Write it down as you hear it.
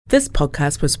This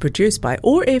podcast was produced by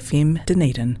OAR FM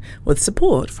Dunedin with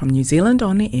support from New Zealand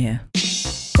On the Air.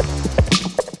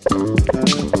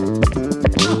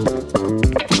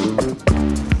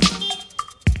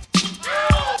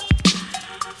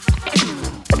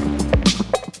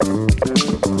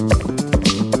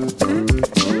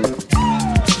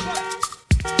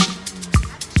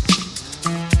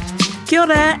 Kia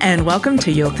ora and welcome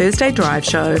to your Thursday Drive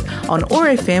Show on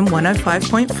OAR FM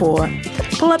 105.4.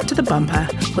 Pull up to the bumper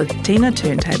with Tina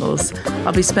Turntables.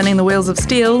 I'll be spinning the wheels of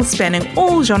steel, spanning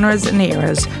all genres and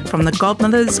eras, from the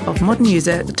godmothers of modern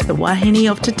music to the wahine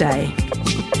of today.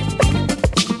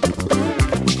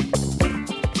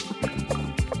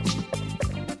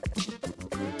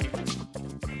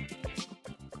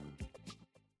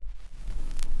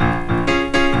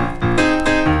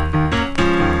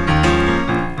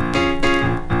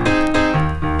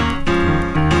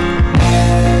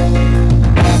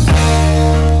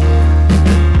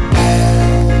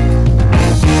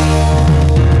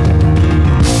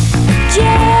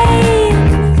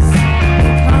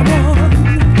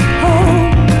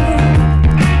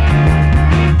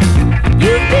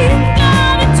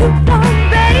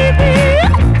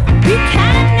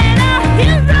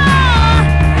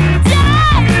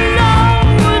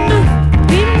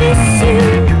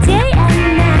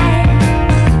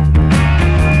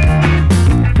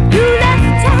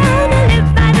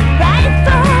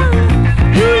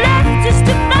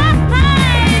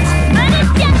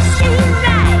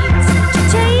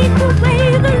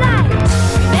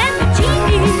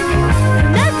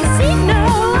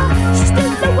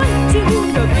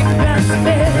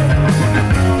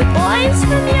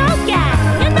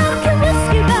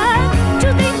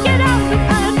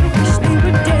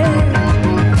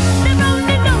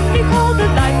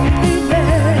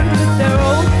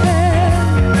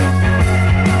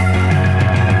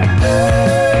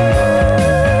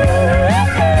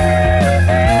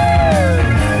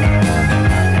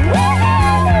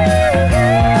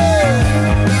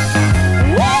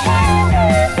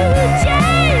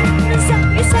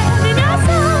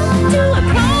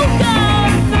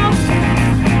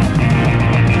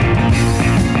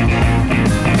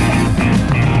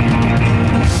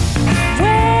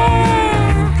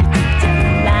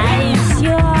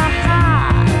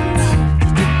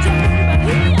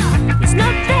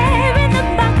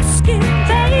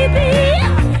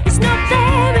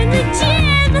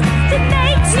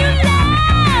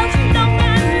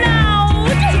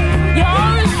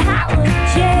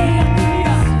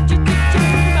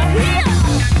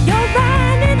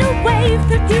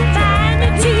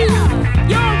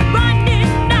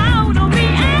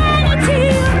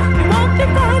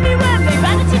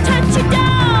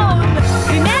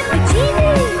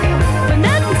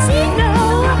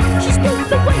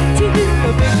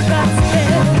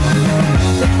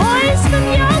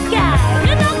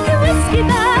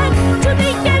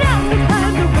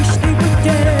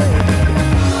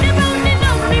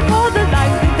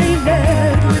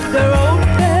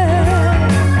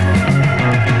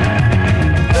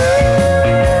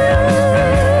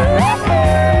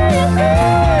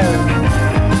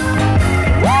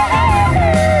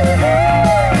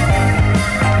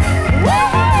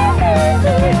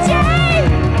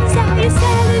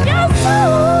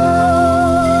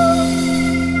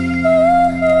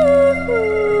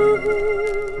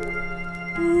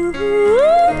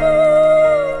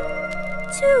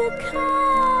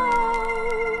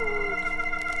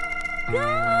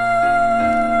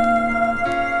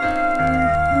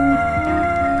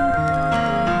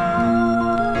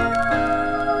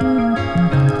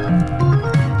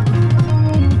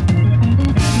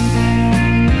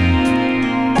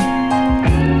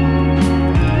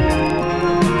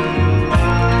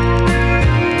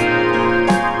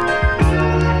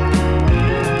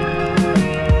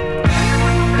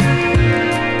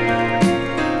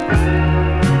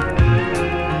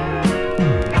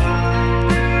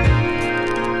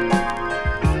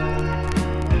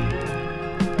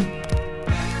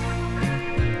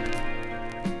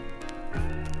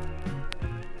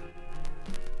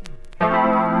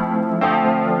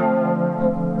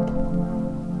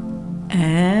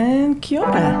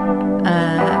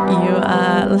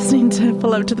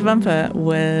 Pull up to the bumper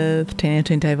with Tina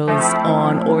Turntables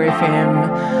on OAR FM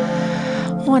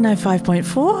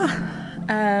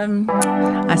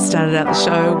 105.4. I started out the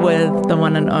show with the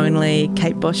one and only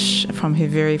Kate Bush from her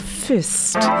very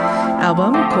first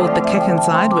album called The Kick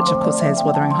Inside, which of course has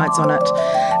Wuthering Heights on it.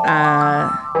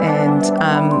 And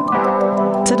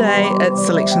today it's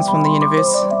Selections from the Universe.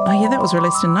 Oh yeah, that was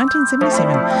released in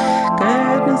 1977.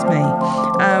 Goodness me.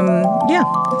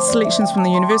 Selections from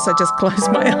the Universe. I just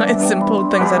closed my eyes and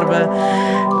pulled things out of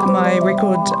my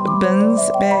record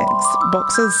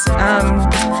boxes.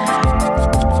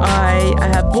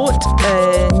 I bought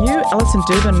a new Allison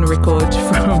Durbin record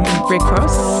from Red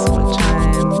Cross, which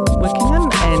I'm working on,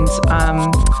 and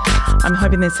I'm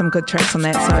hoping there's some good tracks on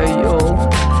that, so you'll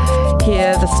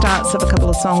hear the starts of a couple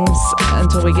of songs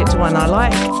until we get to one I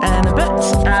like in a bit.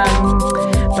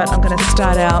 But I'm going to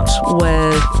start out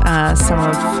with some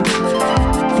of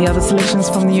the other selections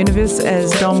from the universe, as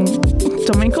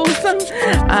Dominic calls them.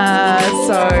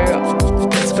 So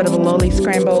it's a bit of a lolly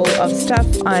scramble of stuff.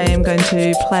 I am going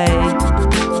to play,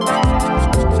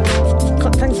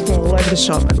 got things from all over the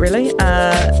shop, really.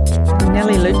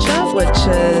 Nellie Lutcher, which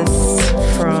is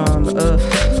from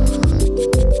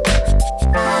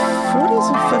 40s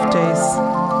or 50s?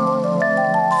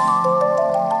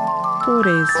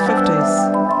 40s, 50s,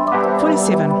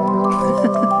 47.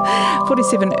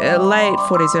 47, late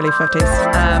 40s, early 50s.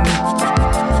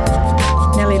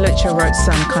 Nellie Lutcher wrote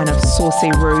some kind of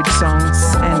saucy, rude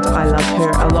songs, and I love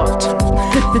her a lot.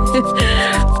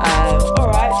 All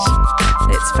right,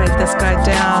 let's fade this guy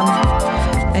down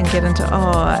and get into...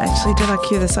 Oh, actually, did I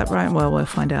cue this up right? Well, we'll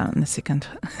find out in a second.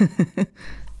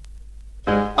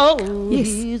 Oh, yes.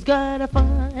 He's got a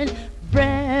fine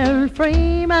brown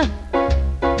frame. I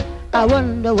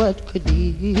wonder what could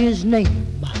be his name.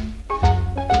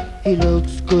 He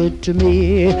looks good to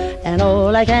me, and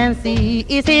all I can see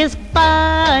is his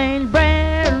fine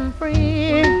brown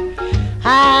frame.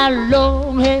 How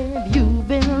long have you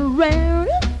been around,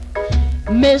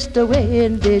 Mister?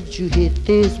 When did you hit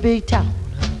this big town?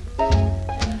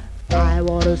 I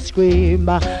wanna scream,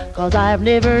 'cause I've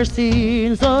never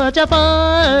seen such a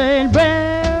fine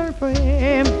brown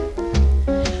frame.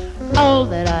 All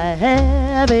that I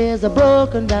have is a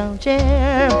broken down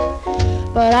chair,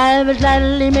 but I will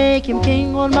gladly make him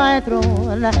king on my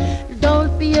throne.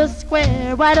 Don't be a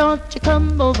square, why don't you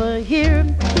come over here?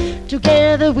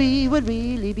 Together we would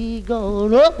really be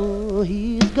gone. Oh,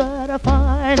 he's got a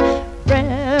fine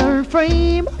brown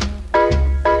frame.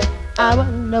 I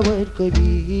wonder what could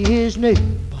be his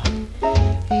name.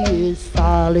 He is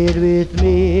solid with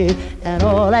me, and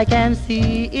all I can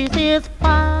see is his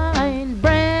fine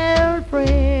brown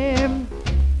frame.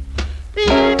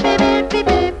 Beep, beep, beep, beep,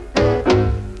 beep.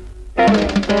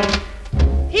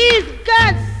 He's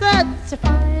got such a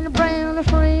fine brown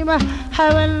frame. I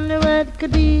wonder what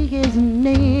could be his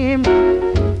name.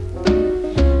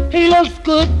 He looks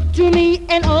good to me,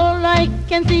 and all I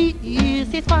can see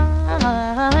is his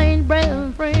fine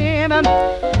brown frame.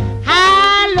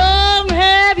 How long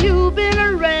have you been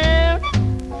around,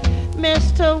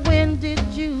 Mister? When did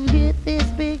you hit this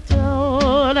big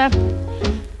town?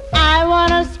 I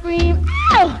wanna scream,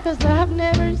 ow, 'cause I've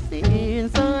never seen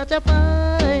such a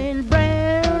fine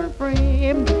brown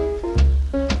frame.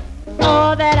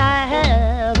 All that I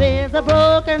have is a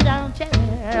broken down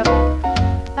chair,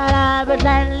 but I would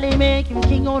gladly make him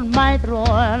king on my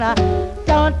throne.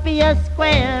 Don't be a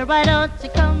square, why don't you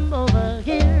come over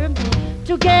here?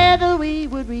 Together we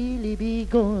would really be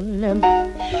gone.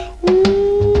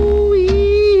 Ooh,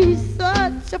 he's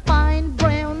such a fine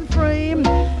brown frame.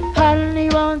 Honey,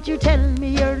 won't you tell me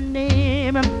your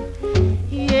name?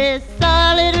 He is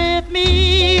solid with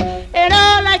me, and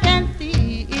all I can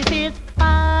see is his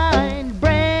fine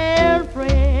brown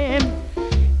frame.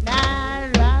 Now,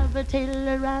 Robert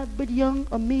Taylor, Robert Young,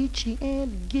 Amici,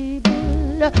 and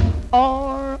Gable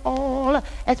are all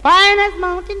as fine as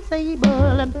Mountain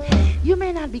Sable. You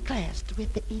may not be classed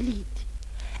with the elite,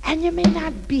 and you may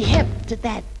not be hip to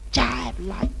that jive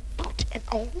like boot and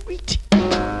all wheat.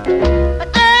 But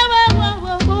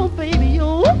oh, baby, you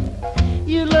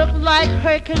look like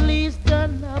Hercules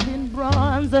done up in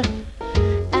bronze.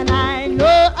 And I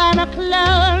know I'm a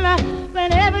clown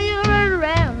whenever you're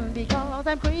around, because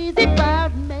I'm crazy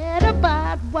about, mad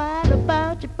about, wild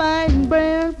about your fine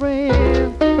brown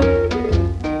friend.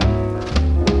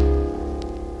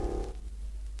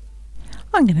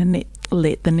 I'm going to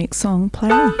let the next song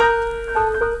play.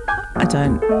 I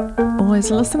don't always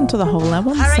listen to the whole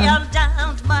album. Hurry on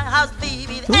down to my house,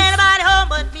 baby. There's anybody home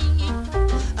but me.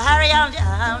 Hurry on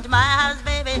down to my house,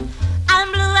 baby. I'm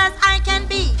blue as I can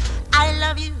be. I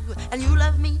love you and you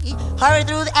love me. Hurry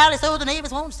through the alley so the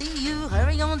neighbors won't see you.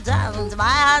 Hurry on down to my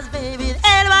house, baby. There's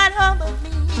anybody home but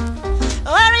me.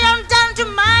 Hurry on down to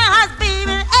my house,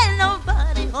 baby. Ain't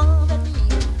nobody home but me.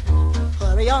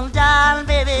 Hurry on down,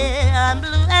 baby. I'm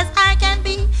blue as I can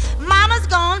be. Mama's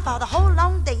gone for the whole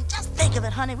long day. Just think of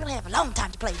it, honey. We'll have a long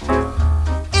time to play.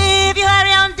 If you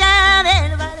hurry on down,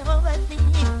 anybody home but me.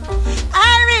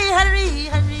 Hurry, hurry,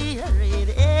 hurry, hurry.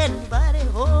 Anybody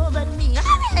home but me.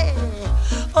 Hurry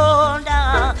on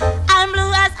down. I'm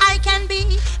blue as I can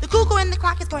be. The cuckoo in the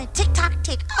clock is going tick-tock,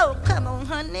 tick. Oh, come on,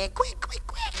 honey, quick, quick,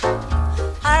 quick.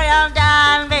 Hurry on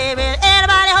down, baby.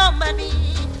 Anybody home but me?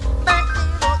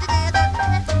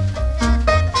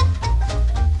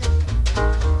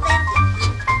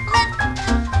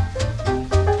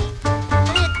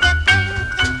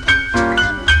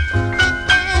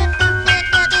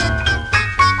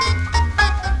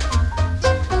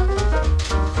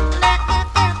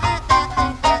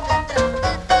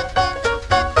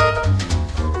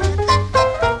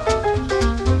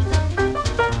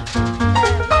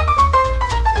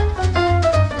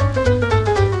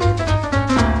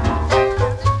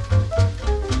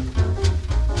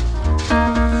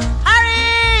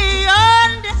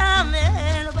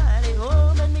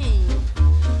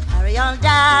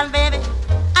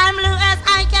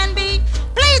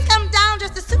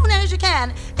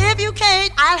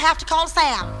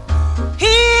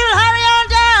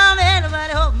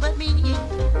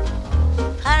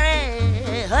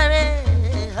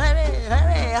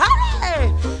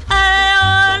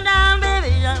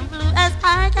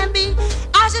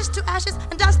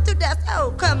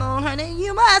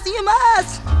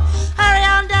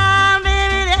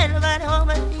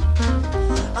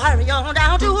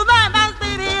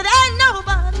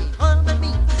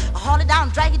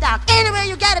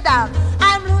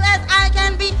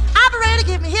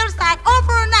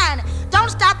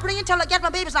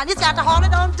 It's got to haul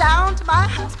it on down to my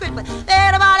house quickly.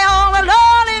 Anybody home but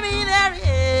only me? There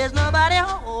is nobody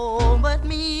home but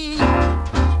me.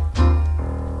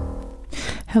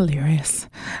 Hilarious.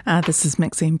 This is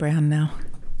Maxine Brown now.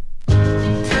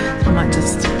 I might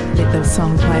just let the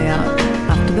song play out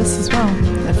after this as well,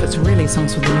 if it's really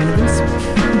Songs for the Universe.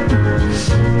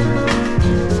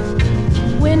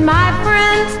 When my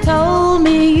friends told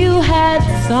me you had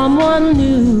someone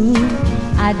new,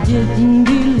 I didn't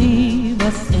believe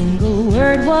a single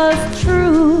word was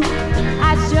true.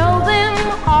 I showed them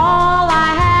all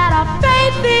I had of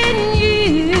faith in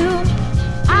you.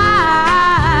 I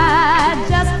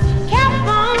just kept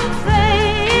on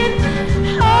saying,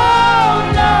 oh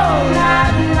no,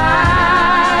 not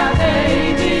my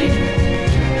baby.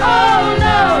 Oh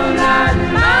no, not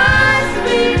my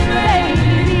sweet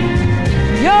baby.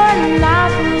 You're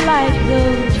not like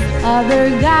those other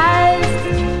guys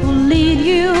who lead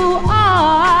you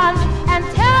on and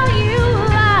tell you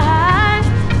lies.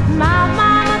 My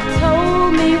mama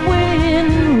told me when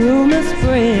room is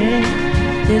spread,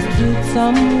 there's truth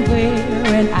somewhere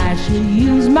and I should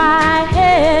use my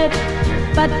head.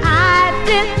 But I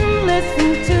didn't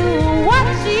listen to what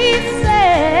she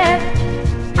said.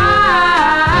 I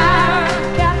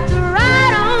kept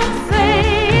right on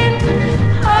saying,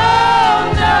 oh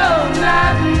no,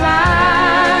 not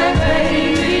my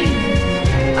baby.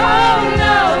 Oh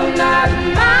no, not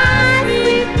my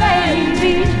sweet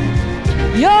baby.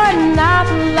 You're not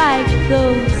like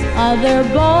those other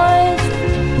boys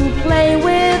who play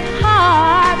with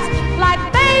hearts like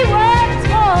they were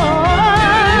toys.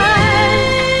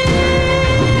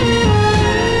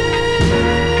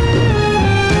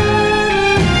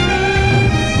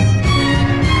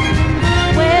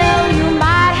 Well, you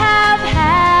might have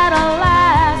had a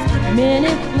last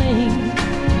minute fling,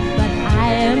 but I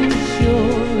am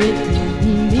sure it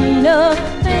didn't mean a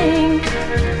thing.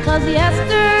 'Cause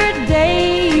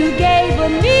yesterday you gave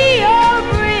me your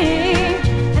ring,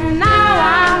 and now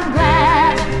I'm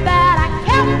glad that I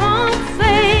kept on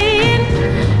saying,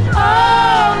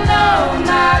 oh no,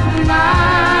 not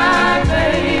my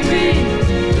baby.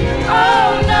 Oh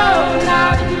no,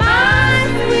 not my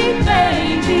sweet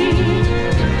baby.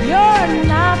 You're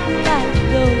not like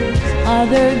those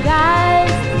other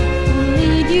guys who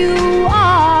lead you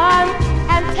on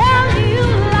and tell you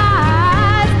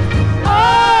lies.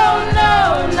 Oh no,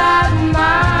 not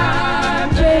my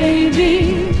baby.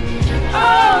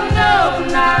 Oh no,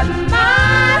 not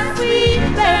my sweet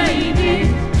baby.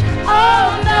 Oh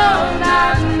no,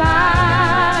 not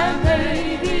my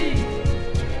baby.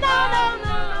 No, no,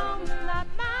 no, not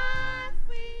my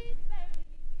sweet baby.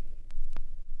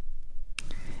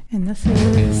 And this is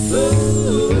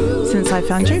Since I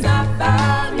Found You.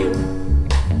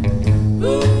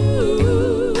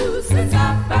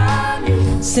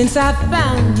 Since I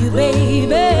found you,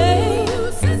 baby.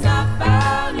 Since I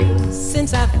found you.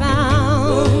 Since I found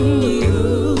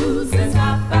you. Since I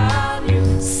found you.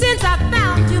 Since I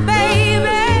found you,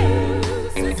 baby.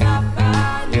 Since I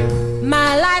found you.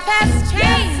 My life has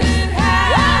changed. Yes, it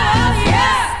has. Oh,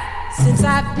 yes. Since I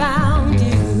found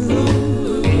you.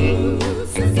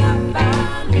 Since I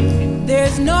found you.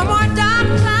 There's no more dark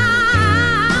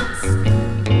clouds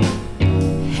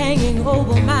hanging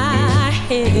over my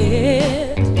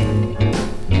head.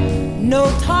 No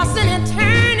tossing and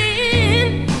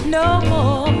turning, no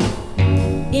more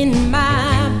in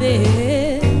my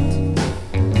bed,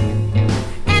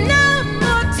 and no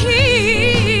more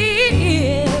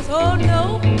tears. Oh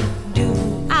no, do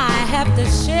I have to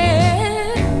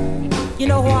shed? You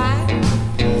know why?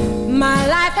 My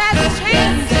life has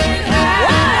changed.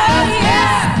 Oh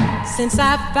yes, since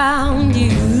I found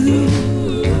you.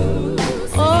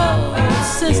 Oh,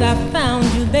 since I found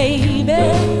you, baby.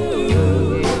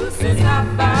 Since I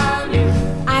found you.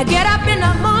 I get up in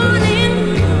the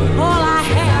morning, all I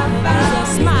have is a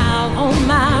smile on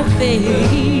my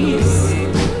face.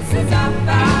 Since I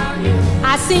found you.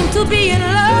 I seem to be in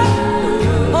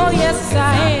love. Oh yes,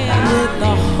 I am with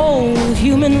the whole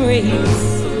human race.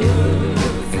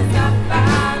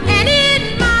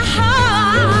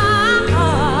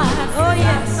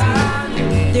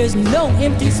 There's no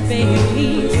empty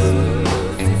space.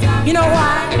 You know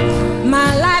why?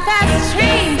 My life has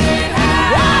changed.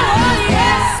 Oh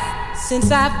yes,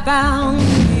 since I found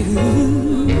you.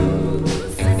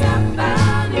 Since I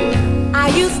found you. I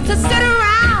used to sit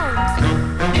around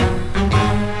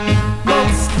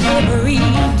most every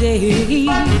day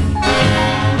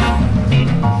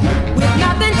with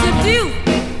nothing to do.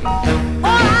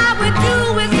 All I would do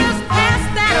is just pass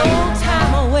that old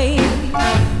time away.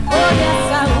 Oh yes,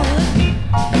 I would.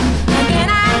 And then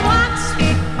I'd watch.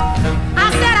 I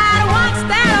said I'd watch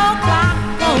that old clock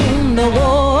on the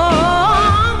wall.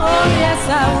 Oh yes,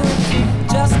 I would.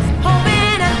 Just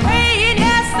hoping and praying.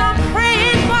 Yes, I'm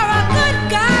praying for a good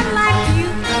God like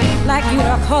you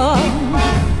to come.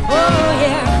 Oh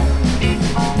yeah.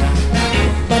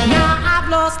 But now I've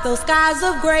lost those skies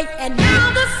of gray, and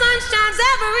now the sun shines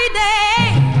every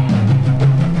day.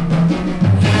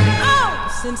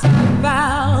 Since I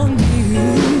found you,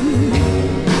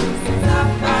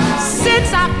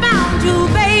 since I found you,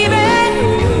 baby,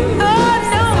 oh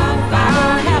no, I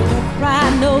don't have to cry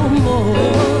no more.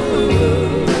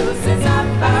 Since I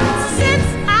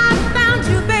found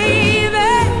you,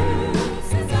 baby,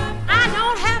 I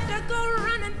don't have to go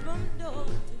running from door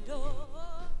to door.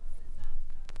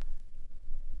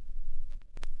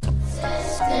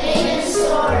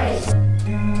 Stories.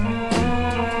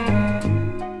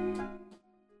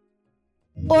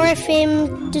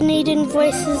 ORFM, Dunedin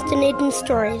Voices, Dunedin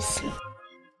Stories.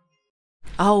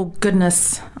 Oh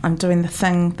goodness, I'm doing the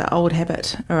thing, the old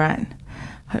habit. All right,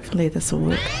 hopefully this will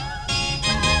work.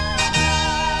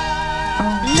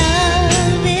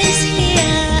 Love is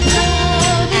here,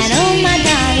 and oh my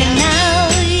darling, now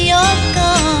you're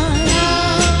gone.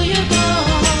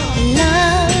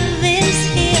 Love is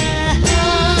here,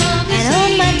 and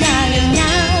oh my darling,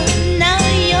 now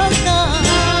you're gone.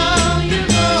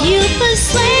 You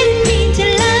persuaded me to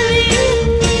love you,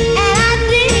 and I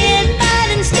did, but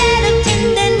instead of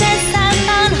tenderness, I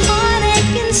found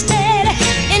heartache instead.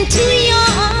 Into your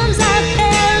arms I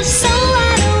fell, so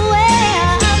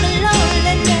unaware of the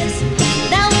loneliness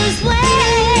that was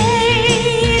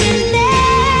waiting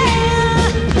there.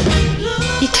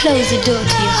 You closed the door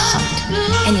to your heart,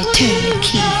 and you turned the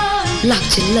key,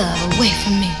 locked your love away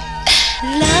from me.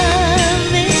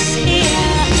 Love is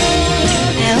here,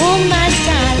 and oh my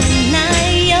darling, now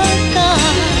you're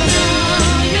gone.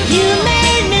 You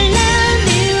made me love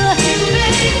you,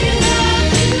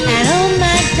 and oh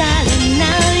my darling,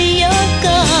 now you're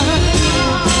gone.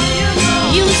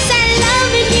 You said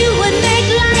loving you would make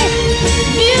life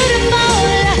beautiful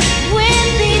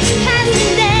with each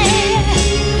passing day.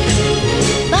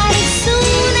 But as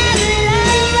soon as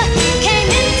love came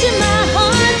into my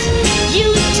heart,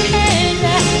 you turned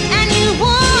and you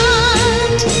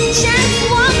just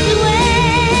walked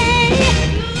away.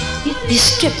 You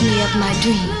stripped me of my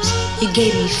dreams. You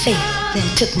gave me faith, then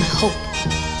took my hope.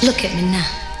 Look at me now.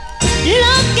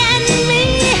 Look at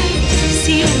me.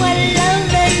 See what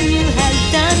loving you has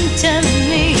done to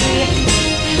me.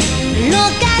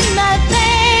 Look at my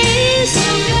face.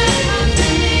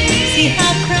 See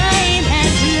how crying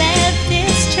has left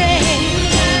its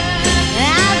trace.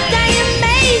 After you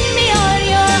made me on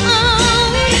your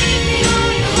own,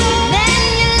 then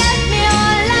you left me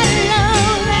all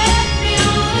alone.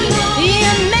 You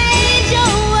made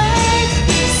your words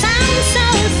sound so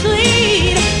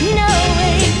sweet,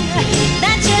 knowing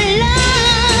that your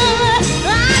love I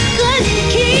couldn't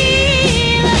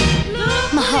keep.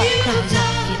 My heart cries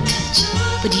out for your touch,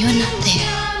 but you're not there,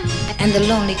 and the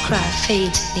lonely cry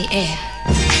fades in the air.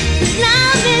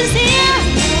 Love is here,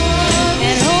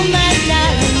 and oh my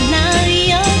darling, now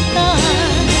you're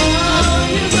gone.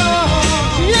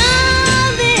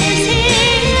 Love is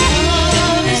here,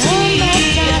 and oh my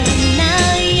darling, now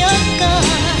you're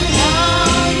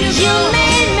gone. You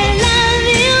made me love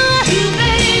you,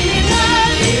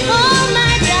 oh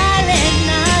my darling,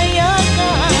 now you're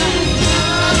gone.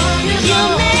 You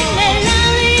made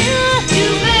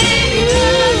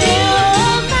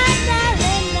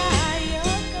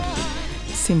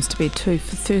be 2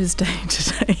 for Thursday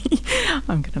today.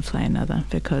 I'm going to play another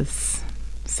because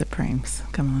Supremes,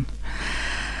 come on.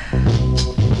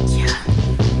 Yeah.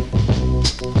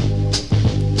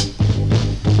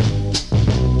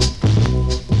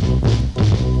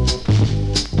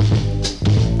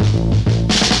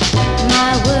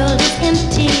 My world is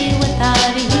empty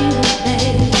without you,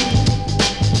 babe.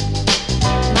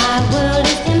 My world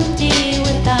is empty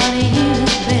without you,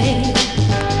 babe.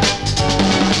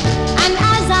 And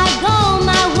as I go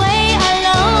my way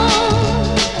alone,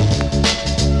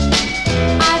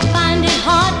 I find it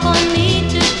hard for me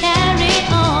to carry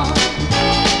on.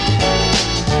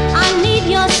 I need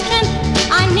your strength,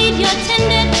 I need your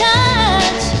tender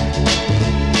touch.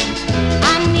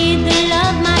 I need the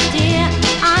love, my dear,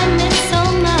 I miss so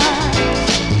much.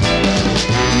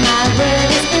 My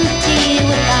world is empty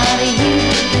without you,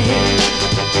 babe.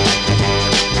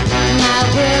 My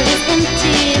world is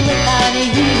empty without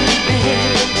you, babe.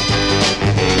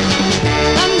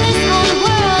 From this whole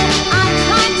world I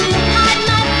try to hide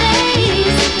my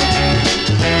face,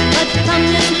 but from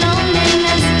this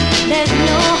loneliness there's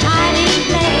no hiding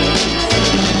place.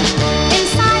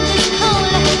 Inside this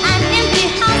cold and empty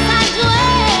house I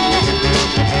dwell,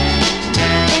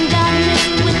 in darkness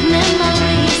with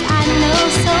memories I know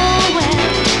so well.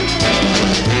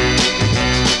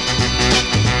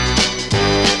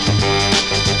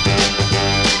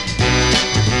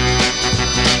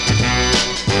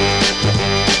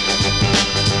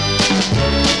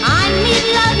 I need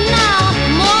love now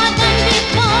more than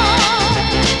before.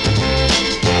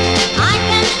 I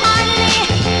can hardly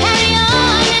carry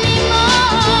on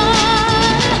anymore.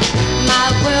 My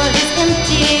world is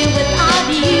empty without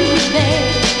you, babe.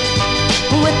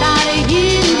 Without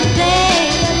you,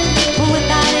 babe.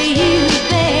 Without you,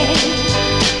 babe.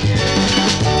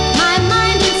 My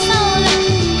mind and soul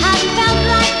have felt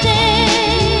like this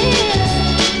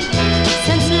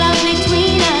since love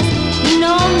between us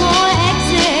no more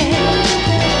exists.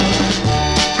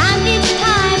 And each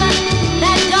time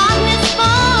that darkness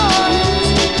falls,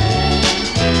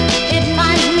 it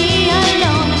finds me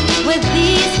alone with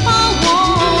these four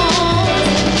walls.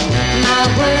 My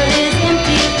world is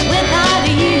empty without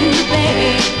you,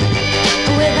 babe.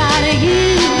 Without you,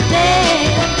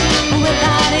 babe.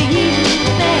 Without you,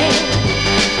 babe.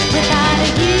 Without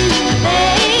you,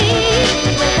 babe.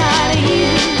 Without you, babe. Without you,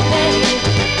 babe.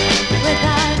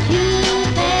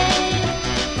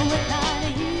 Without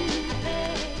you, babe.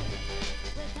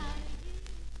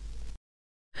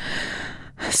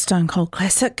 Stone Cold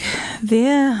classic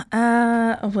there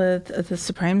with the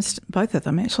Supremes, both of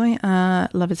them actually.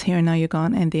 Love Is Here and Now You're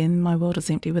Gone, and then My World Is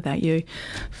Empty Without You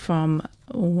from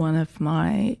one of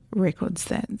my records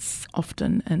that's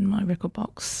often in my record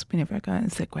box whenever I go.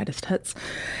 It's their greatest hits.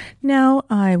 Now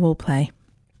I will play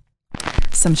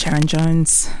some Sharon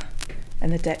Jones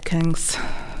and the Dapkings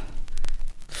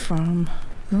from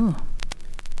early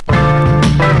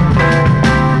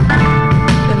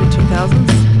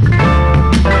 2000s.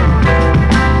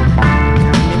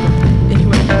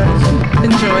 Anyway,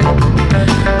 enjoy.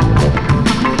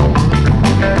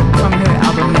 From her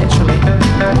album, Naturally.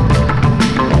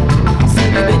 Say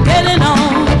we've been getting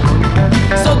on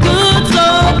so good so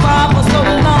far for so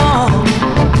long.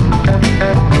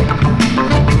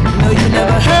 No, you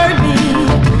never hurt me.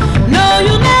 No,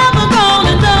 you never gone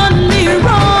and done me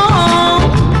wrong.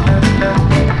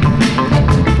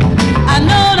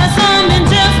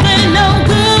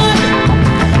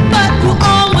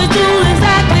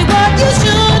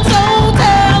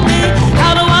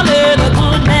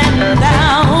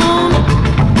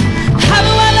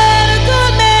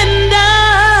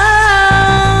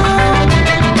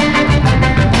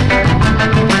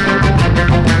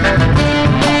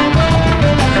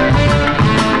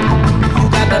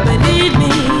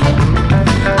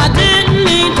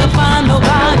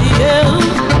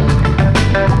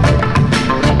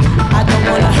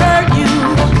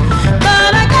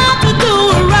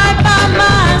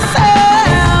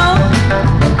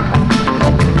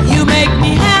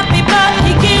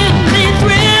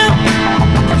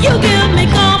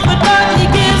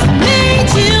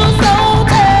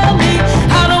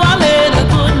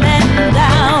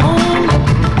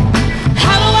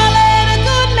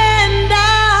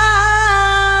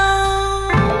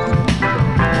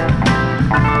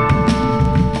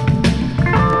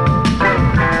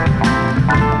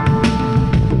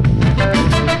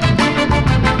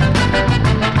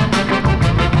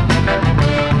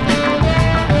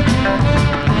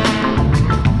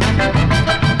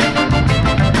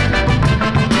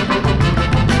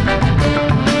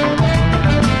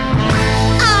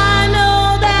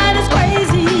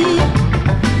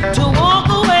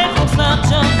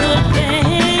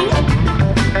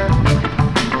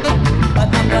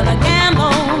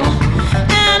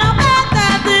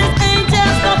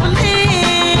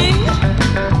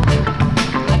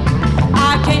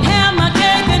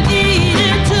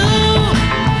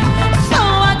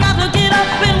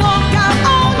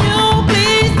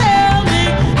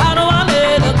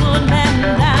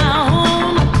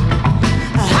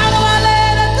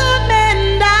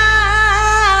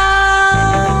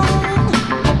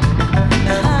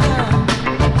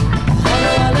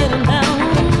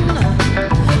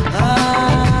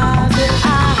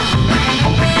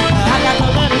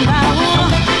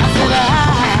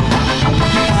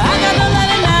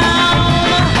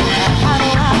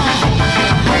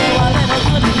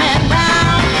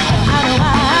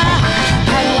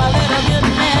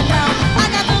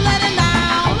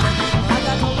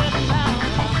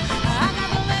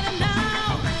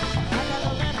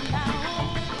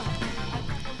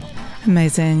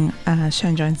 Amazing.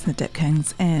 Sharon Jones and the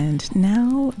Dapkings. And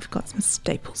now we've got some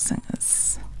staple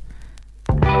singers.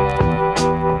 Lay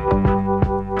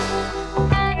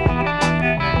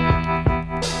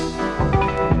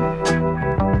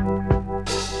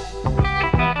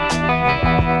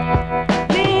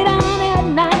down at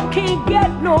night, can't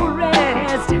get no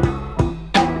rest.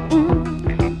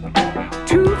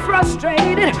 Too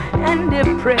frustrated and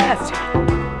depressed.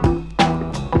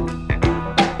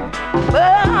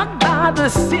 Bugged by the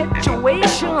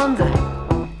situations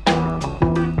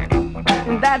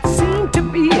that seem to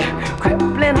be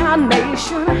crippling our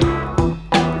nation.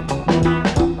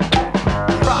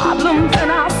 Problems in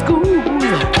our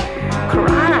schools,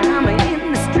 crime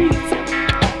in the streets,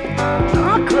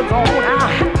 drunkers on our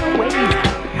highways,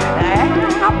 and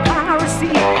piracy.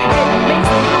 It makes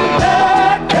my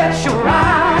blood pressure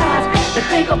rise to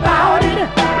think about it.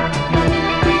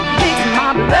 Makes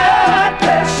my blood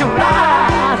pressure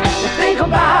rise to think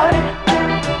about it.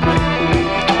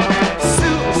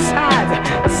 Suicides,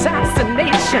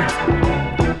 assassinations,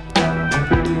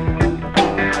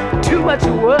 too much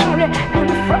worry and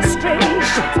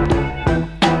frustration.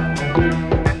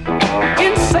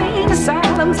 Insane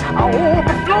asylums are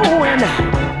overflowing,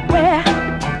 where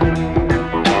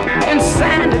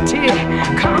insanity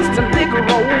constantly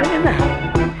growing.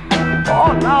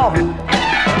 Oh Lord,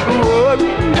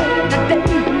 worry more today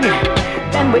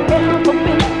than we ever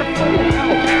been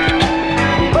before.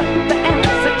 But the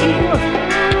answer is,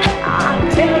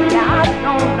 I'll tell you, I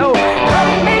don't know. But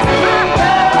it makes my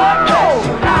blood go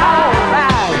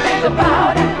alright. Think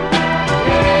about it.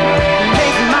 It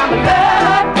makes my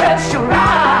blood pressure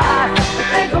rise.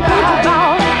 Think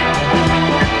about it.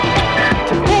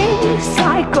 Today's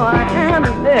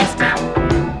psychoanalyst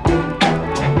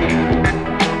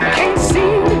can't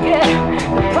seem to get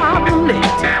the problem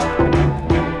licked.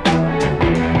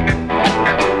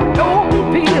 No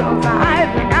pills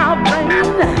hiding our brain,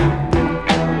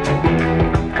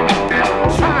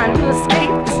 trying to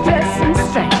escape the stress and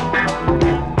strain.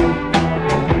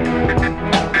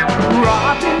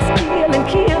 Robbing, stealing,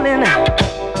 killing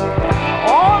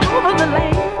all over the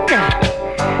land.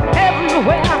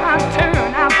 Everywhere I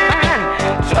turn, I find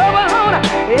trouble on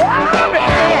every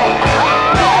hand.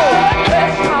 Oh,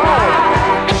 pressure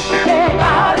rise. Think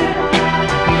about it.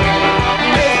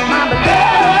 Make my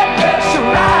blood pressure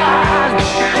rise.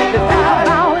 Think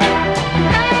about it.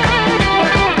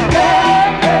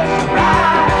 Blood pressure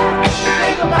rise.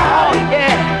 Think about it,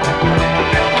 yeah.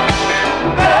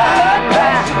 Blood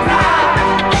pressure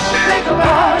rise. Think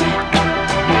about it.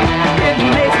 It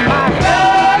makes my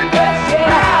blood pressure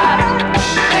rise.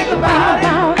 Think about it.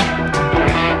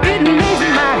 It makes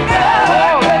my blood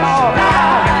pressure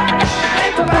rise.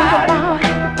 Think about it.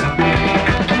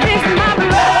 Makes my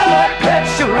blood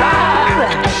pressure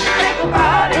rise. Think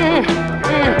about it.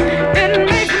 It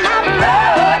makes my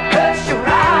blood pressure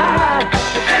rise.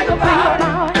 Think about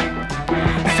it.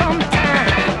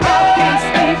 Sometimes I can't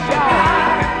sleep,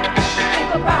 y'all.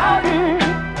 Think about it.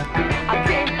 I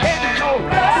can't get no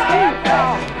sleep,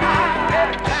 y'all.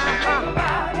 Every time I think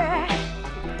about it,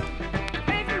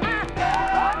 makes my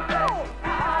blood go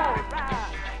alright.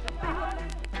 Think about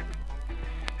it.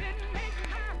 It makes my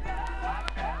blood go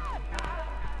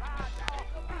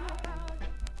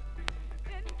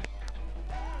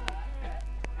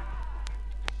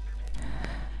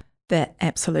They're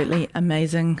absolutely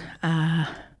amazing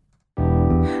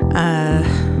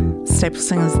staple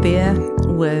singers there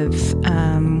with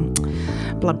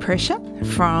Blood Pressure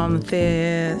from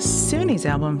their 70s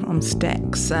album on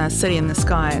Stax, City in the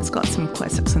Sky. It's got some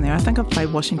classics in there. I think I've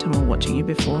played Washington While Watching You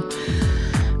before.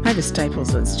 Maybe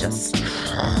Staples was just...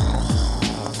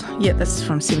 Yeah, this is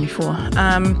from 74.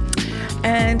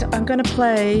 And I'm going to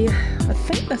play, I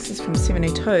think this is from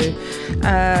 72,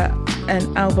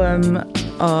 an album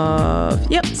of,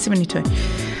 72,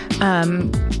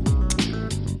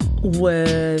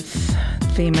 with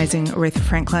the amazing Aretha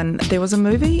Franklin. There was a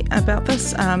movie about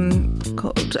this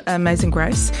called Amazing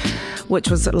Grace, which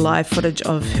was live footage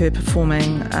of her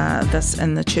performing this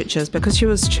in the churches, because she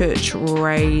was church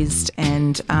raised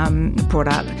and brought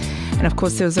up. And of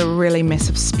course there was a really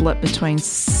massive split between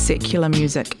secular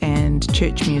music and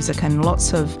church music, and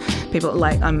lots of people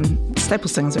like staple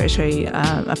singers are actually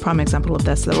a prime example of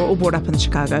this. They were all brought up in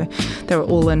Chicago. They were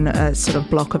all in a sort of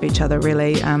block of each other,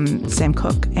 really. Sam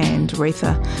Cooke and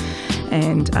Aretha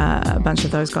and a bunch of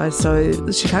those guys.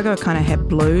 So Chicago kind of had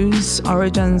blues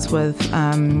origins with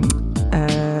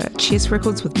Chess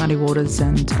Records with Muddy Waters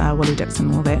and Willie Dixon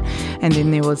and all that. And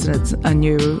then there was a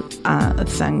new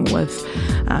thing with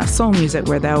soul music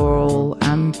where they were all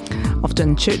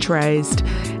often church raised,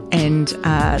 and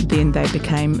then they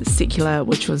became secular,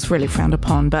 which was really frowned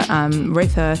upon. But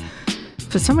Aretha,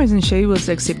 for some reason, she was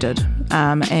accepted,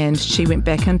 and she went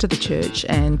back into the church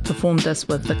and performed this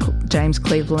with James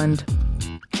Cleveland,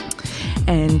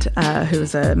 and who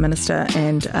was a minister,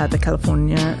 and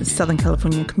the Southern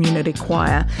California Community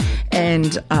Choir.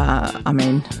 And I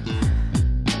mean,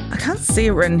 I can't see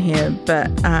it written here, but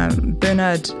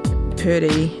Bernard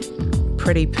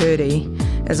Pretty Purdy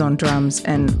is on drums,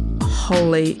 and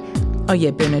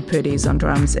Bernard Purdy is on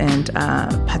drums, and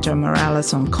Pacho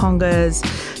Morales on congas,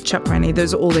 Chuck Rainey.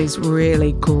 There's all these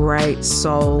really great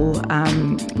soul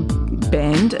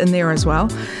band in there as well.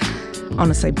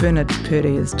 Honestly, Bernard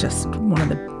Purdy is just one of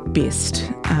the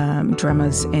best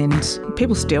drummers, and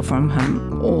people steal from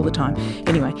him all the time.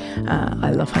 Anyway,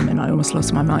 I love him, and I almost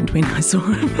lost my mind when I saw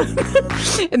him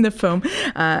in the film.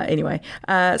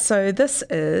 So this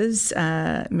is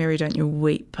Mary Don't You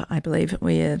Weep, I believe,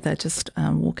 where they're just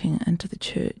walking into the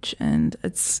church, and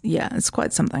it's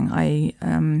quite something.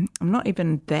 I'm not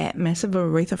even that massive of a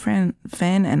Aretha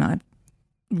fan, and I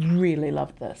really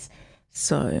loved this.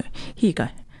 So here you go.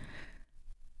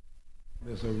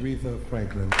 Miss Aretha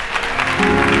Franklin.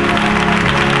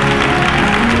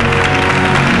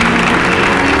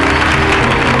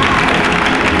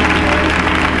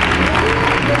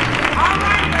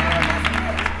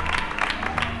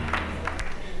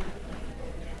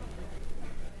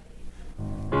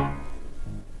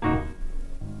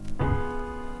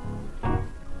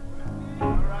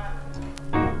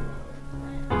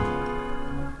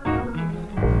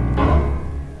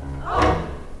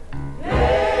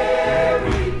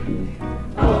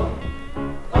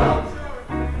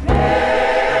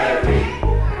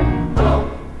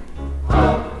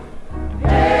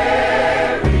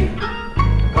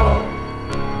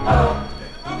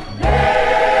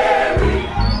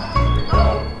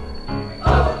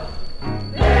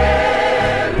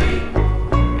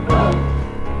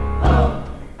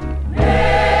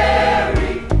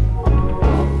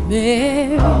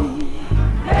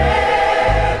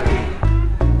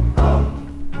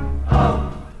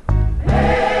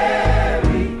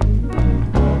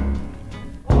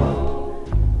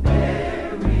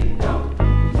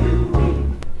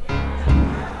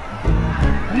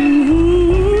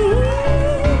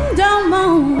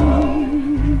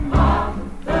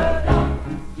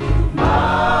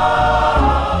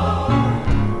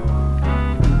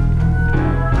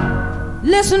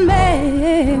 Listen,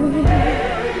 Mary,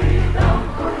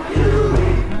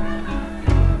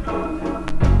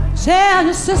 tell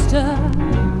your sister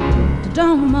to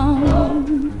don't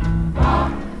moan.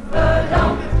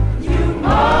 Don't you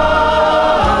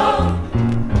moan.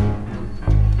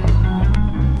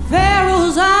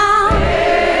 Pharaoh's army.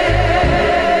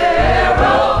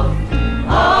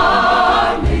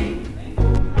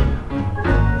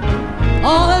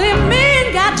 All of them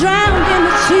men got drowned in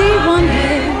the sea one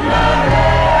day.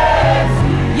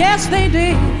 Yes, they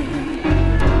did.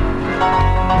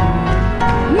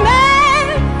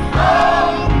 Mary,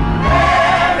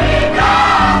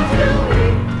 don't you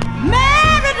weep.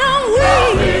 Mary, don't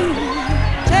weep.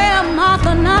 Tell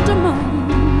Martha not to moan.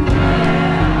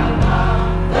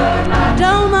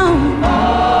 Don't moan.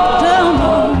 Don't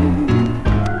moan.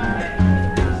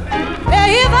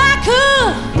 If I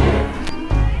could,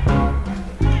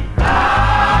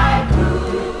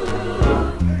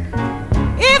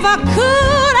 if I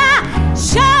could, I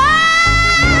surely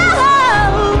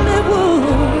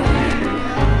would.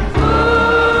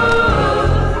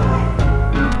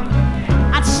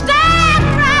 I'd stand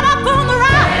right up on the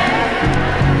rock.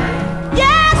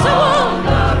 Yes, I would.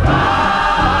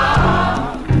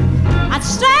 I'd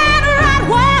stand right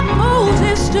where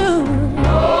Moses stood.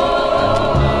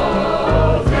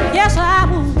 Yes, I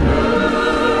would.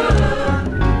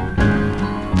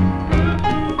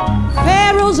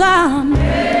 Pharaoh's army.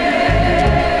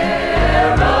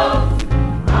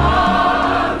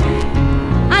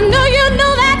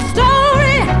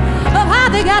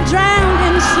 Got drowned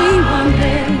in the sea one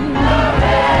day.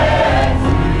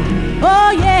 Oh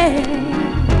yeah.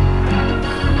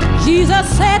 Jesus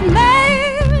said,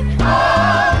 Mary,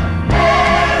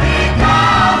 Mary,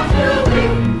 don't you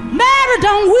weep. Mary,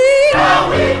 don't weep. Don't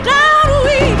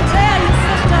weep. Tell your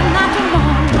sister not to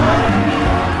moan.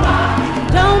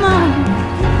 Don't moan.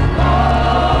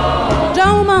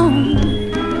 Don't moan.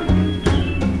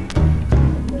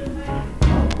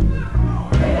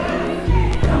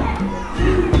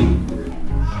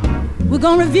 We're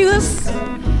gonna review this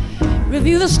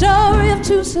review the story of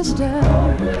two sisters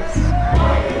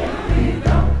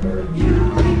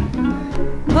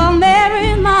called Mary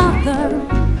and Martha.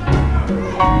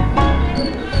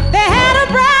 They had a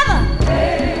brother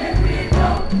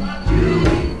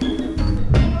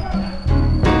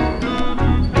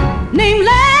named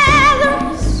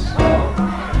Lazarus.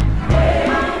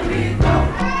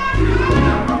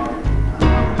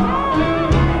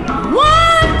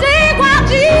 One day while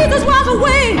Jesus was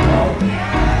away,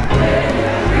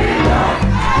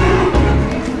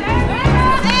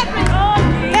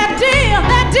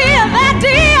 that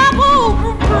dear old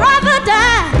brother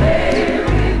died.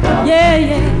 Yeah,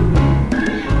 yeah.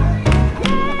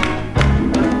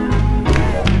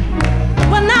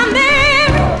 Well, now Mary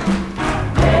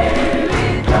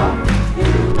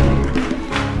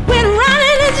went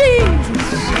running to Jesus.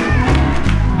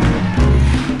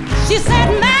 She said,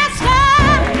 Master,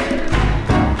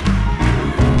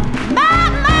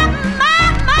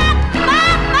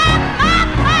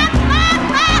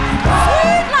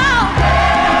 sweet Lord.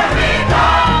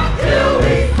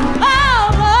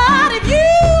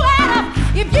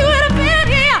 If you had been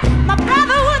here, my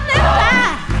brother wouldn't have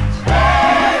died.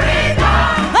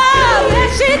 Oh, yes,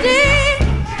 she did.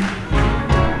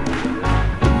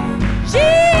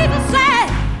 Jesus said,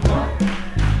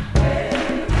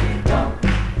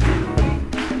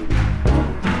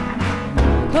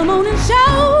 come on and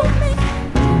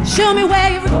show me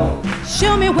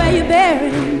where you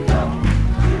buried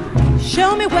him.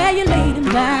 Show me where you laid him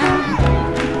down.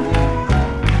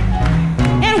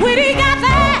 And when he got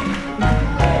there,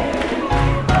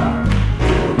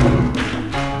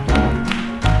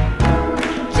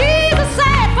 Jesus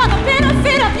said, for the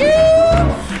benefit of you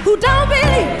who don't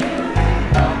believe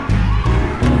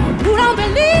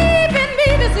in me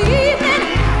this evening,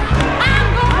 I'm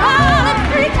gonna call and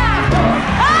preach out.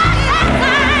 Oh, yes, I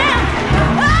am.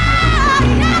 Oh,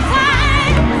 yes, I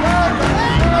am.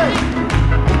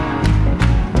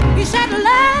 He said,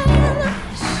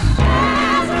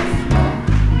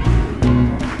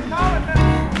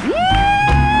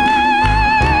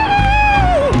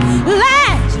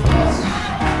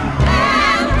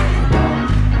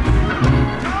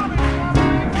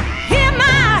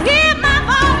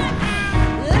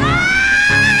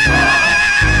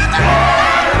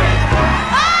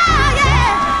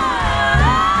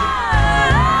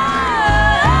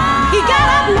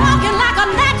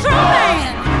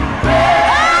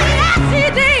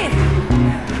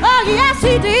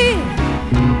 he did.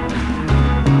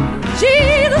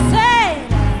 Jesus said,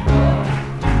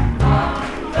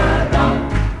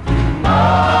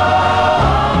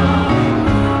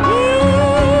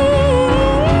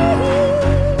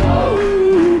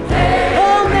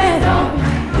 oh man,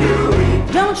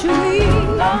 don't you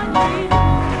leave.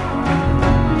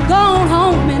 Go on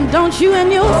home and don't you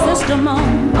and your sister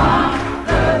moan.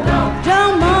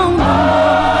 Don't moan no more.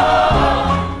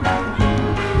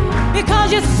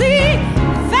 Because you see,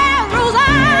 Pharaoh's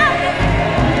army,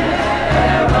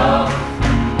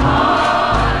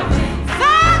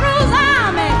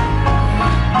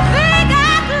 they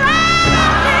got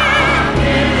drowned.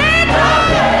 They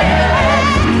drowned.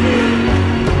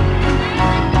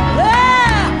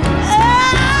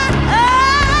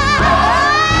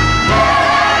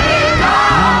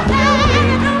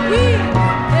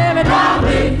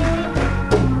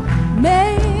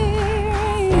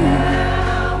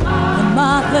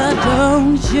 Martha,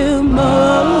 don't you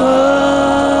moan.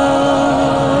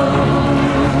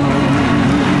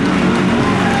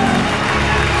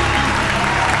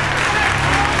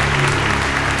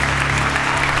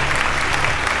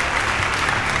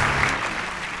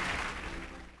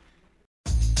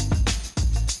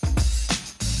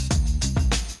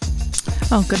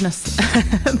 Oh goodness,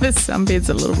 this bed's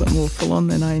a little bit more full on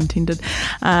than I intended.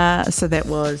 So that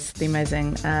was the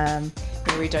amazing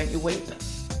Mary Don't You Weep,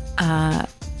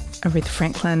 Aretha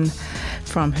Franklin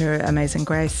from her Amazing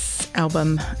Grace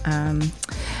album.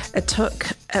 It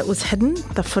was hidden.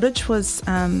 The footage was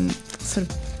sort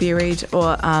of buried,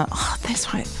 or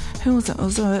that's right. Who was it? It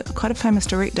was quite a famous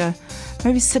director,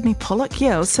 maybe Sidney Pollack.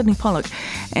 Yeah, it was Sidney Pollack,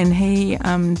 and he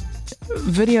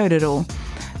videoed it all,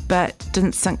 but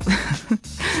didn't sync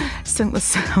the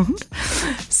sound.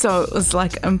 So it was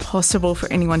like impossible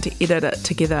for anyone to edit it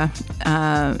together.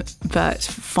 But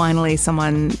finally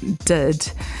someone did,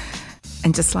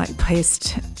 and just like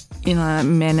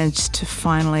managed to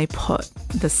finally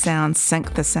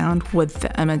sync the sound with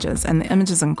the images. And the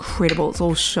image is incredible. It's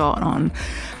all shot on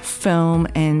film,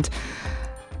 and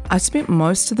I spent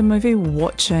most of the movie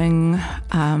watching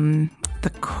the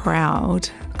crowd,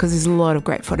 because there's a lot of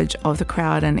great footage of the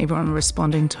crowd and everyone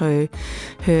responding to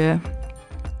her.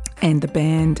 and the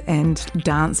band and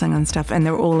dancing and stuff, and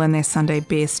they're all in their Sunday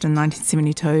best in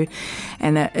 1972,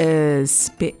 and it is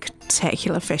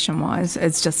spectacular fashion-wise.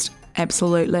 It's just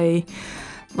absolutely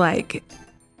like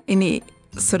any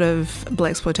sort of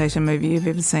blaxploitation movie you've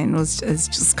ever seen is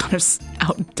just kind of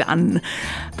outdone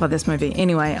by this movie.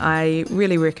 Anyway, I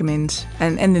really recommend,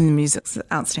 and then the music's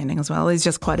outstanding as well. There's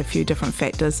just quite a few different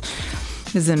factors.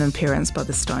 There's an appearance by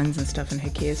the Stones and stuff, and who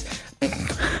cares?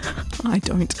 I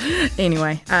don't.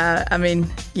 Anyway, I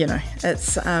mean, you know,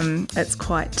 it's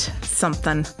quite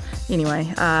something.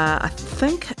 Anyway, I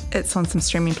think it's on some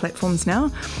streaming platforms now.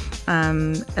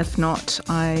 If not,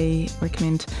 I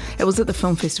recommend. It was at the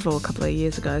film festival a couple of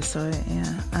years ago, so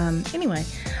yeah. Anyway,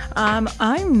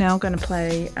 I'm now going to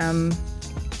play.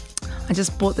 I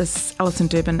just bought this Allison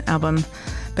Durbin album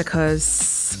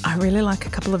because I really like a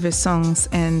couple of her songs,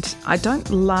 and I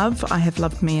have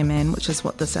loved Me a Man, which is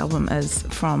what this album is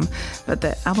from, but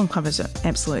the album covers are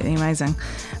absolutely amazing.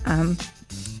 And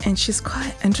she's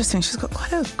quite interesting. She's got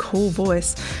quite a cool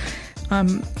voice.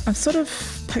 I've sort of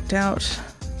picked out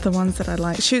the ones that I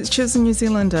like. She was a New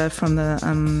Zealander from the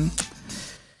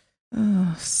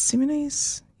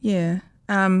 70s? Yeah.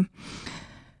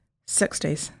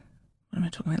 60s. What am I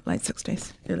talking about? Late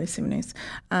 60s, early 70s.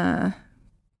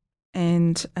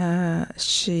 And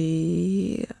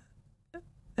she,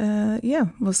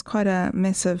 was quite a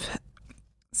massive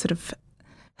sort of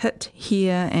hit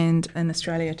here and in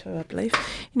Australia too, I believe.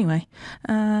 Anyway,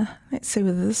 let's see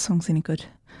whether this song's any good.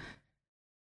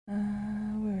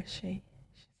 Where is she?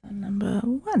 She's on number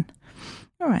 1.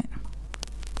 All right.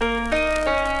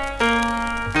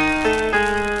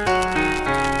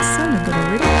 Sounded good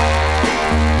already.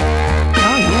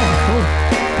 Oh yeah, cool.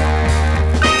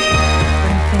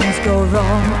 Things go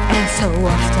wrong, and so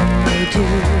often they do.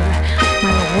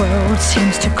 My world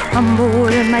seems to crumble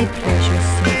and my pleasures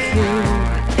seem few.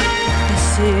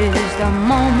 This is the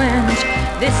moment,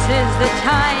 this is the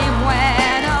time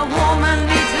when a woman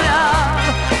needs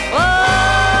love. Oh,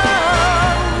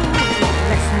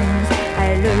 lessons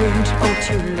I learned,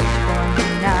 too late for me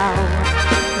now.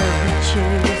 The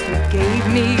riches you gave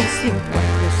me seem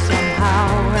worthless somehow.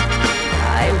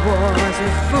 I was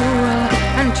a fool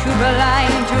and too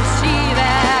blind to see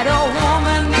that a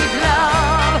woman needs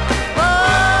love.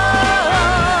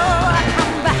 Oh, I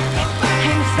come back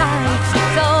inside,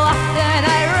 so often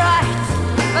I write,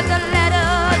 but the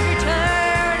letters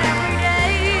return every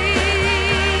day.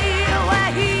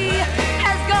 Where he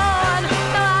has gone,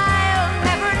 no, I'll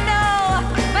never know,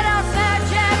 but I'll search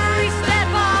every step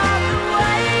of the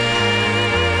way.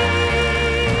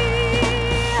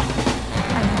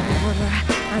 I'm older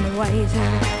and wiser,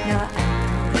 now I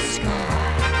know the score.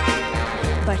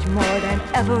 But more than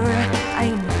ever, I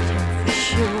need him for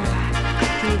sure.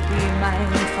 To be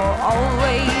mine for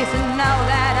always, and now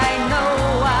that I know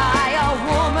why a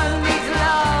woman needs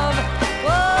love.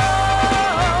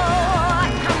 Oh, I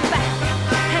come back,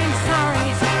 I'm sorry,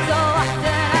 so often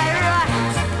I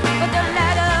write, but the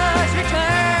letters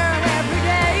return every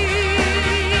day.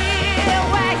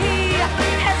 Where he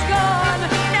has gone,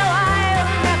 no, I'll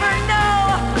never know,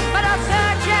 but I'll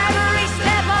search every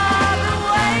step of the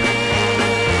way.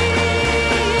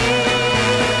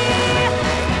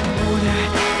 Older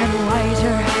and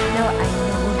wiser, now I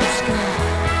know the score.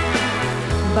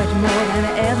 But more than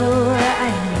ever, I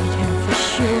need him for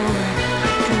sure.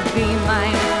 To be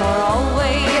mine for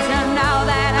always, and now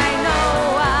that I know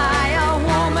why a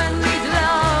woman needs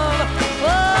love.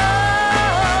 Oh,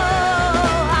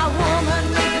 a woman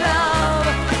needs love.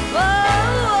 Oh,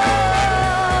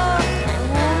 a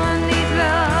woman needs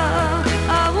love.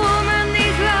 A woman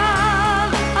needs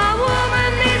love. A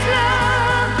woman needs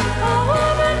love. A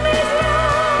woman needs love.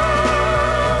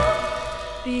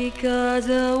 Because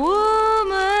a woman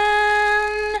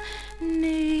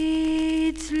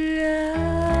needs love.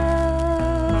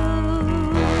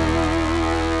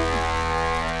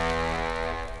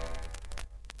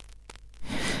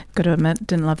 Got to admit,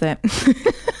 didn't love that.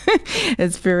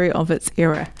 It's very of its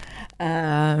era.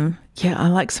 I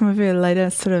like some of her later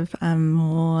sort of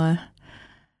more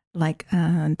like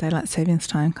Daylight Savings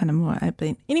Time, kind of more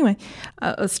upbeat. Anyway,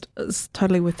 it was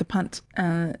totally worth the punt.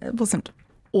 It wasn't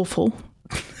awful.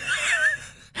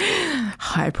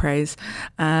 High praise.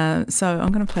 So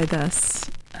I'm going to play this.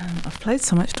 I've played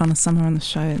so much Donna Summer on the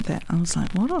show that I was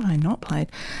like, what have I not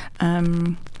played?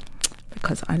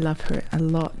 Because I love her a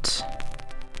lot.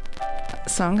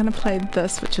 So I'm going to play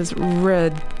this, which is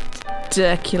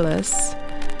ridiculous,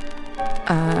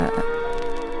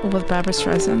 with Barbra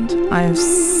Streisand. I have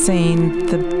seen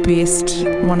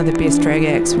one of the best drag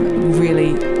acts really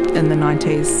in the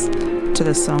 90s to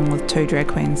this song, with 2 drag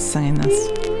queens singing this.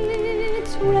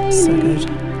 So good.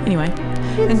 Anyway,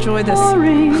 enjoy this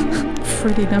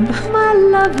fruity number. My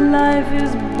love life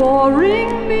is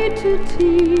boring me to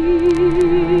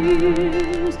tears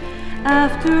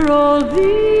after all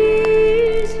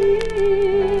these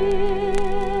years.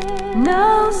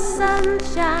 No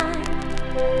sunshine,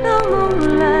 no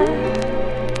moonlight,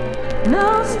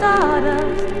 no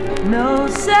stardust, no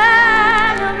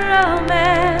sign of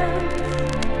romance.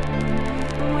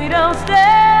 We don't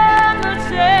stand a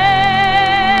chance.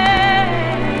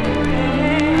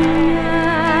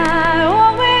 I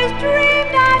always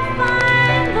dreamed I'd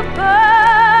find the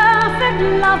perfect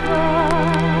lover,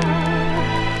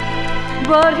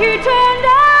 but he turned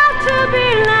out to be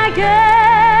like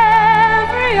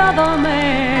every other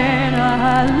man I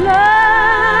love.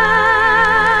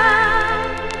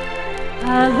 I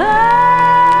love.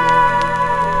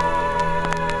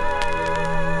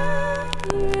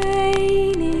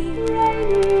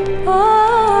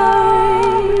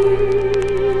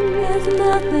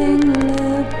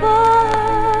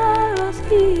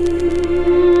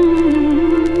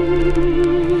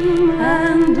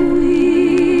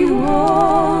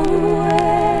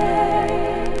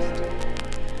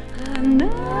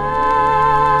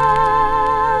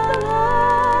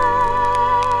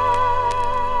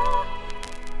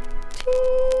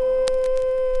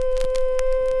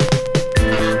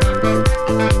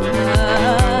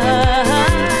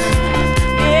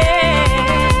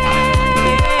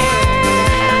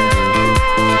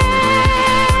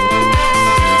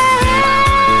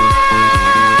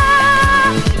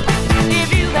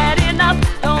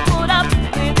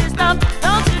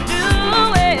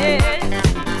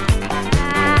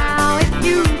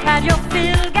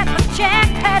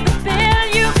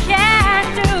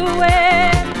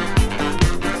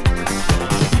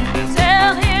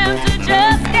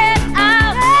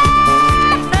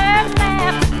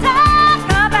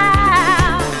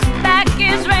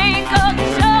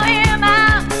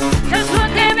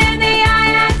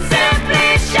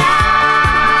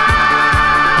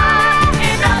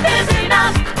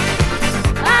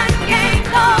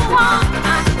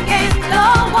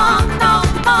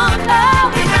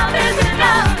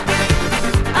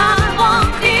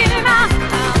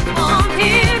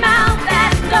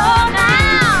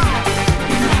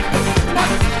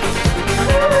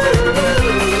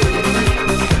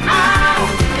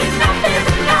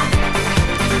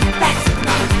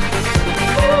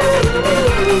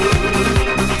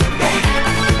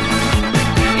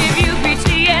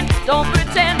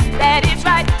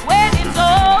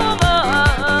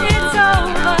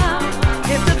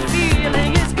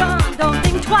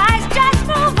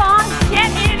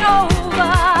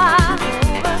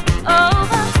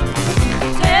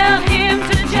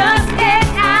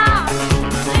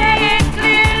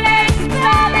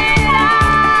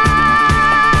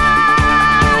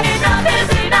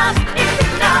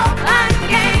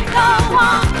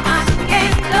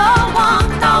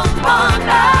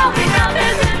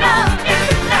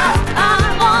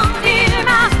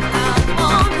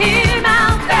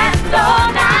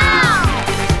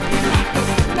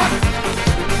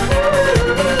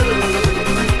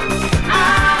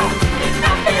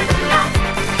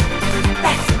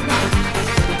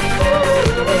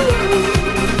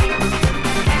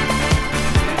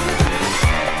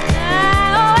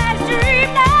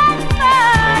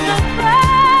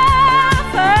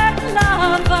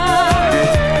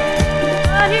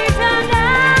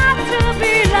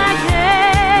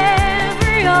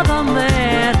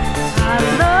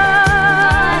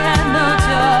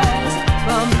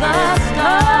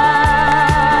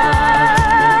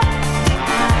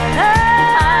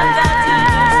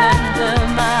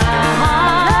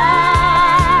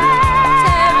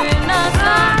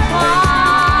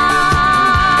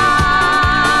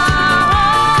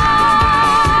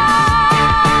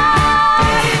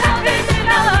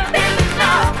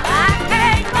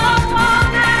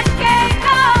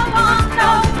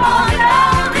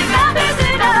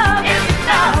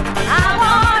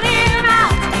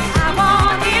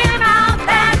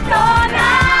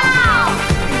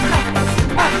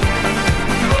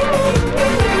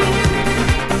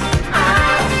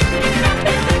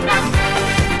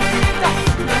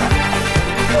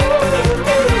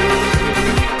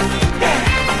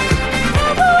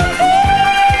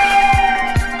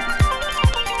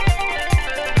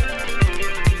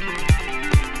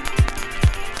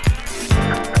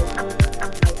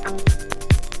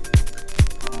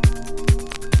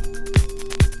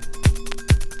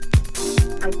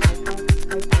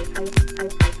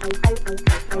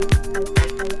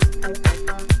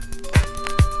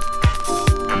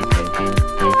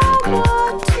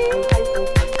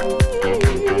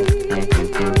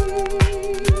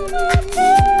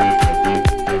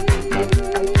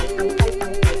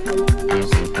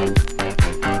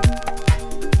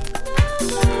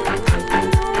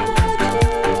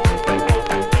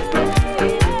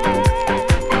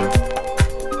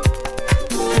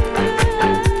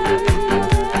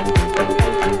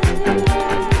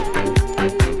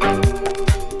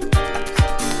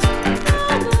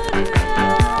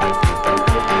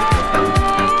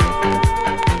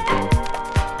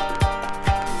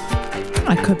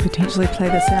 could potentially play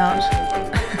this out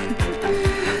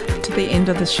to the end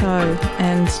of the show,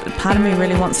 and part of me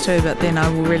really wants to, but then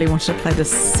I really wanted to play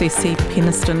this CeCe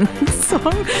Peniston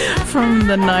song from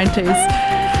the 90s.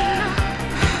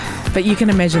 But you can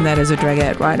imagine that as a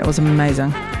drag-out, right? It was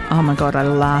amazing. Oh my God, I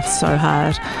laughed so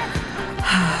hard.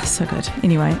 So good.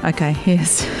 Anyway, okay,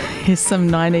 here's some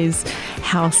 90s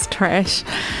house trash.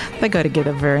 They go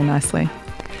together very nicely.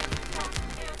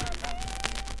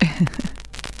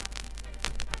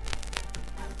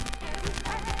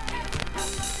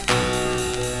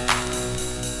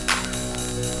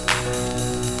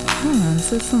 Is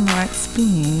this on the right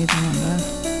speed? I wonder.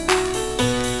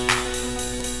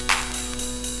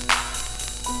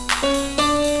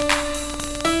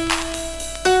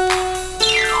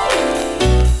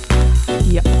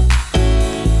 Yep.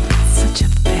 Such a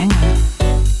banger.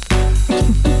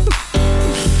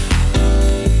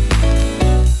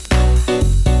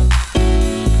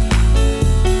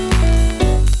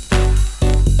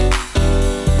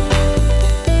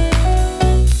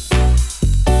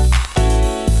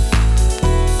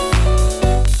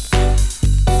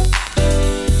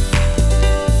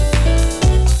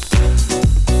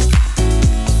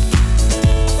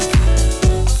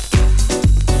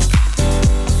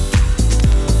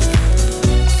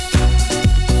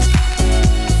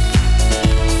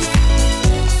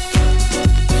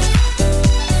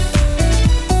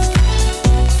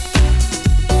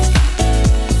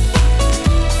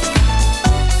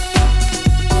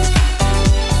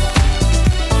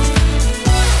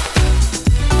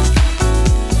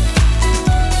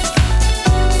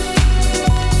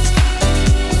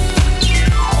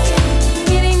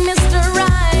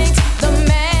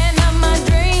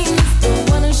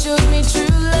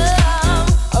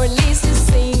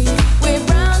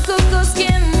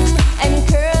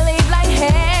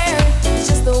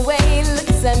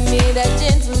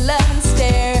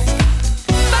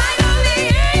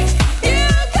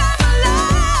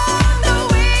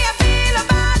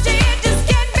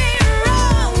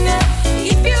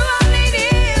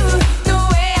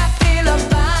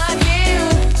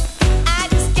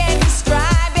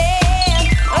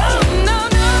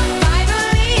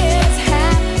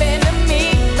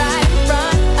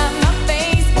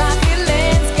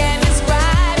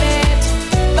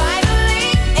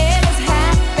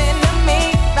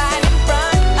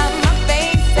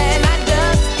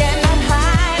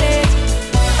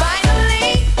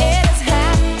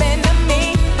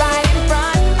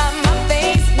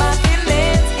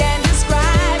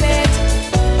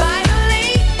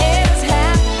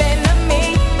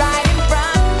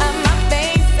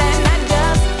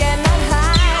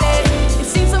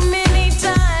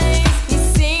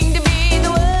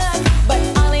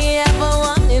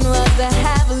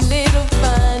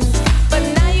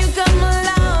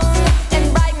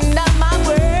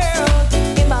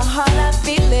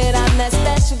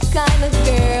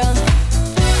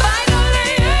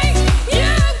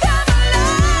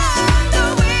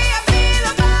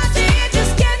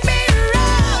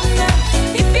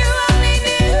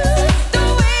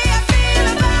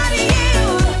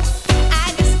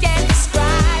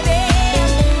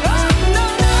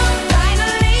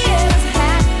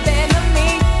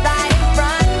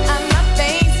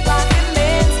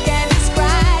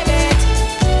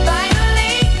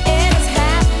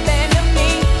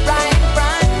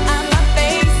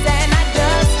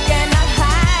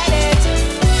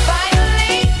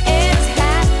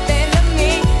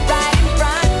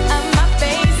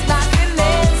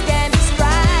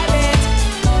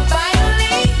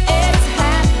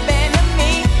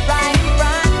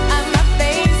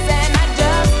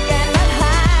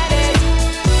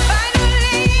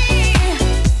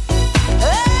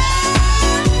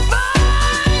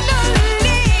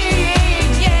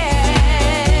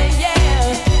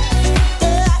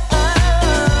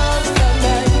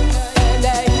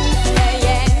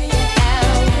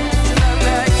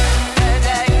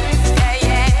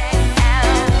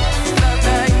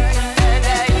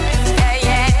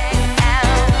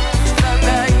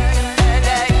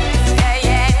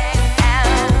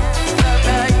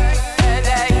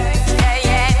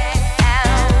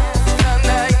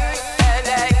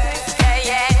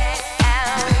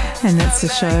 And that's the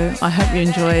show. I hope you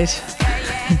enjoyed.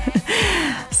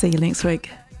 See you next week.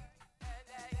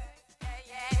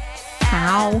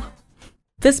 Ow.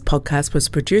 This podcast was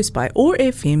produced by OAR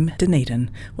FM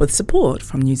Dunedin with support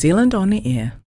from New Zealand On the Air.